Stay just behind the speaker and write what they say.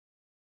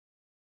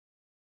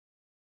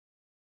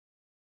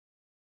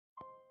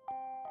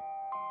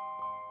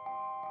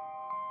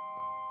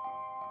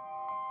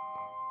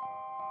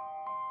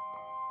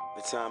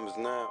The time is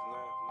now.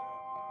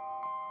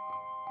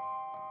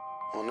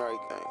 On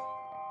everything.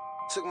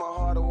 Took my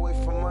heart away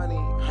from money.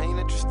 I ain't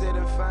interested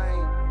in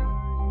fame,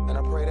 and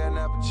I pray that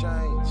never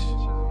change.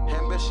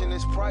 Ambition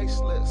is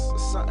priceless.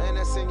 It's something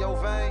that's in your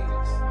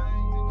veins,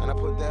 and I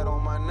put that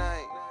on my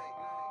name.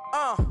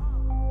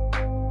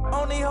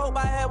 Only hope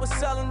I had was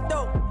selling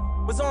dope.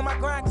 Was on my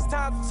grind cause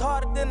times was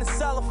harder than to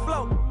sell a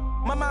float.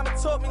 My mama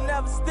taught me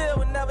never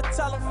steal and never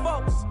tellin'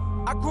 folks.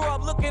 I grew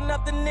up looking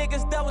up the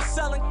niggas that was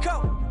selling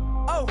coke.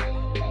 Oh,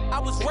 I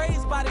was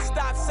raised by the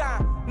stop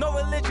sign. No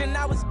religion,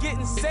 I was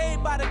getting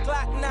saved by the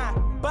Glock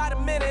 9. By the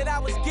minute I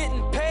was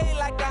getting paid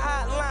like a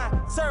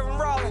hotline. Serving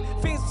rolling,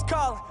 fiends was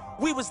calling.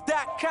 We was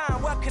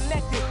 .com, well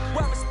connected,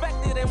 well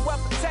respected and well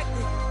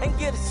protected. And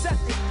get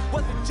accepted,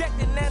 was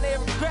rejected, now they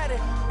regret it.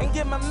 And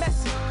get my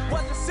message,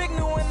 wasn't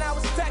signal when I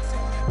was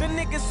texting. The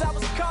niggas I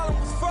was calling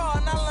was fraud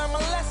and I learned my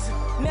lesson.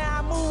 Now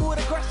I move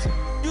with aggression,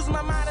 use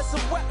my mind as a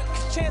weapon.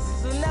 Cause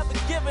chances are never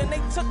given,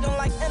 they took them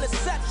like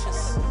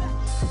interceptions.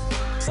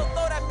 So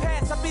throw that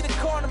pass, I be the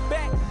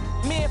cornerback.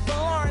 Me and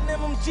Lauren,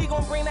 MMG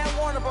gon' bring that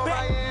Warner back.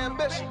 My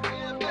ambition.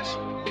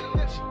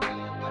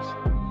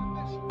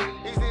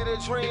 Easy to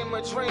dream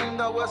a dream,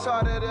 though it's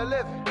harder to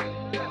live it.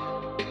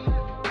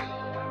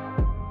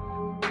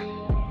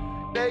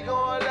 They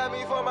gon' love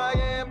me for my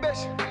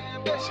ambition.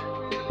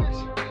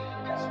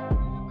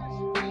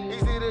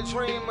 Easy to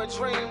dream a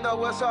dream,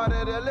 though it's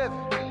harder to live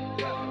it.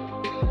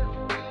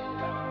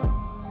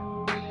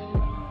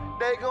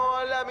 They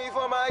gon' love me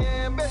for my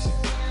ambition.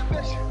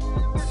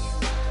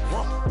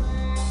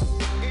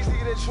 Easy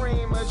to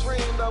dream a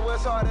dream, though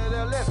it's harder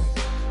to live it.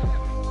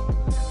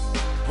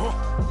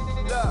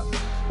 Look,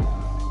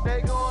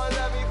 they gon'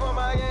 love me for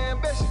my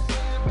ambition.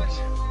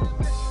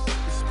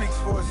 It speaks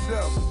for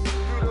itself.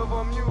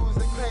 Beautiful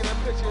music, painting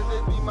pictures,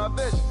 it be my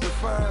vision.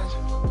 Define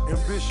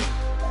ambition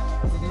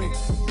for me.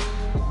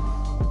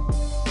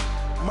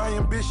 My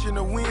ambition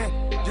to win,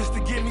 just to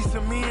get me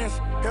some ends.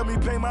 Help me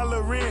pay my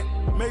little rent,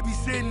 maybe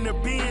sit in the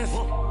bins.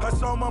 I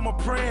saw mama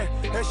praying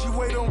as she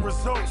wait on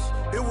results.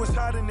 It was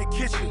hot in the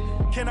kitchen,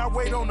 can I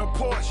wait on the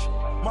porch?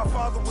 My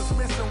father was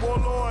missing,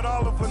 Warlord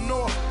Oliver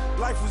North.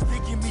 Life was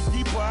digging me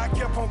deeper, I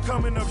kept on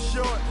coming up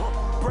short.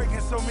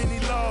 Breaking so many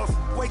laws,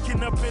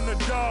 waking up in the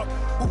dark.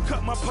 Who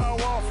cut my power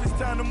off? It's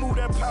time to move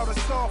that powder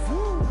soft.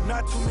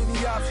 Not too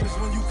many options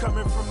when you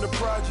coming from the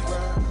projects.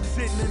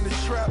 Sitting in the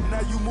trap,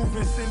 now you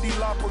moving Cindy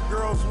Lauper.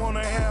 Girls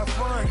wanna have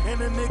fun, and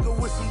a nigga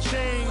with some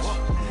change.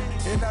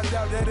 And I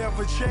doubt that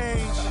ever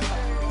change.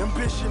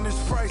 Ambition is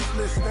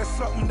priceless, that's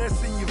something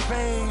that's in your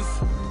veins.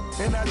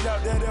 And I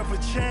doubt that ever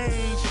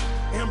change.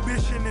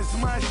 Ambition is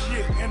my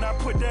shit, and I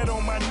put that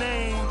on my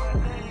name.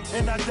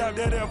 And I doubt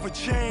that ever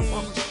change.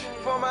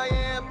 For my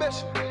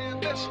ambition.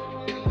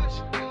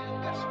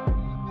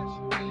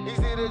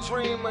 Easy to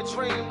dream a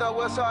dream,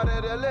 though it's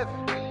harder to live it.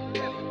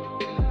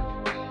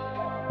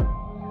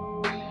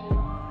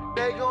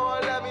 They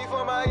gon' love me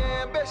for my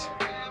ambition.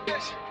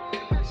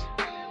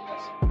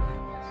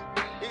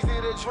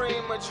 Easy to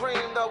dream a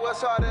dream, though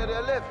it's harder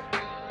to live it.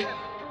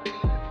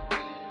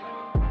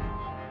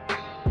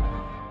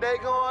 They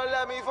gon'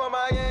 love me for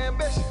my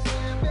ambition.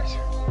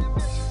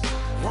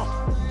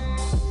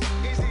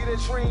 Easy to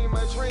dream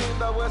a dream,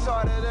 though it's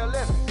harder to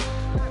live it.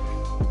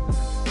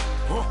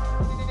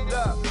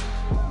 Look,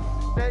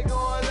 they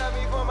gon' love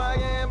me for my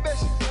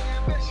ambition.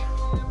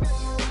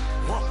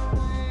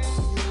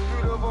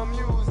 Beautiful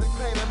music,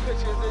 painting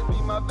pictures, it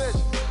be my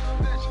vision.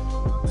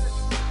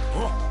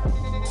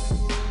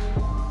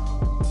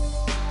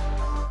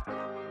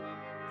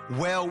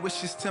 Well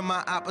wishes to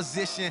my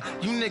opposition.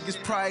 You niggas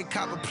probably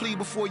cop a plea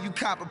before you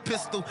cop a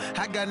pistol.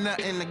 I got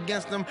nothing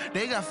against them,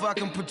 they got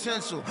fucking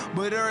potential.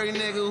 But every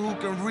nigga who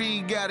can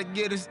read gotta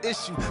get his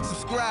issue.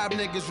 Subscribe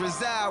niggas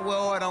reside where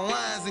all the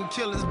lines and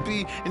killers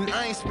be. And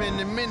I ain't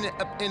spending a minute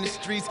up in the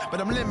streets, but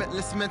I'm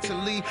limitless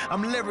mentally.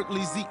 I'm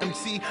lyrically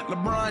ZMT,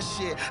 LeBron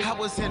shit. I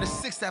was in the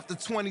 6 after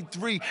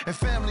 23. And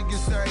family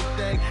is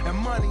everything, and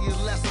money is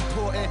less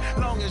important.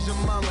 Long as your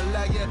mama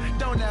love you,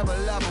 don't ever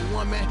love a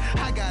woman.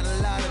 I got a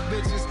lot of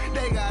bitches,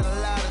 they got a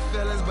lot of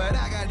feelings, but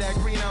I got that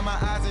green on my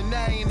eyes and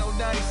that ain't no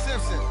Donnie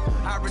Simpson.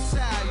 I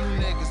retire you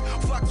niggas,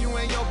 fuck you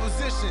in your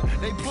position.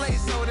 They play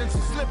so them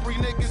too slippery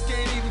niggas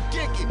can't even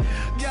kick it.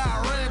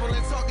 Y'all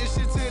rambling, talking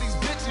shit to these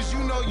bitches.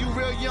 You know you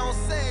real, you don't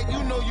say it.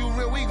 You know you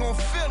real, we gon'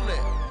 feel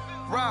it.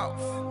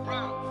 Ralph.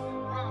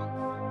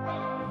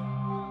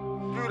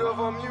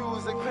 Beautiful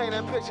music,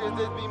 painting pictures,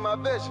 this be my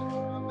vision.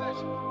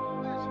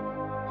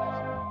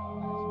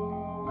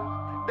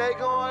 They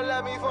gon'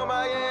 love me for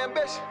my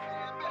ambition.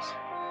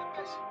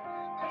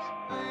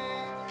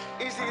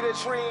 Easy to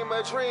dream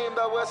a dream,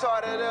 though it's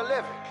harder to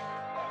live it.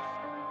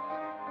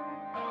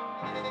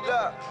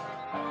 Look,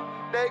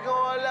 they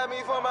gon' love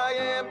me for my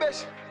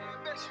ambition.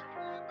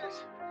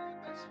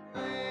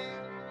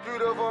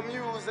 Beautiful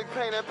music,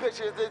 painting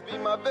pictures, this be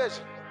my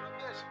vision.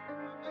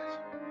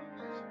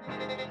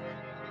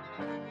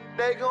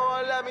 They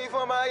gon' love me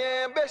for my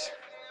ambition.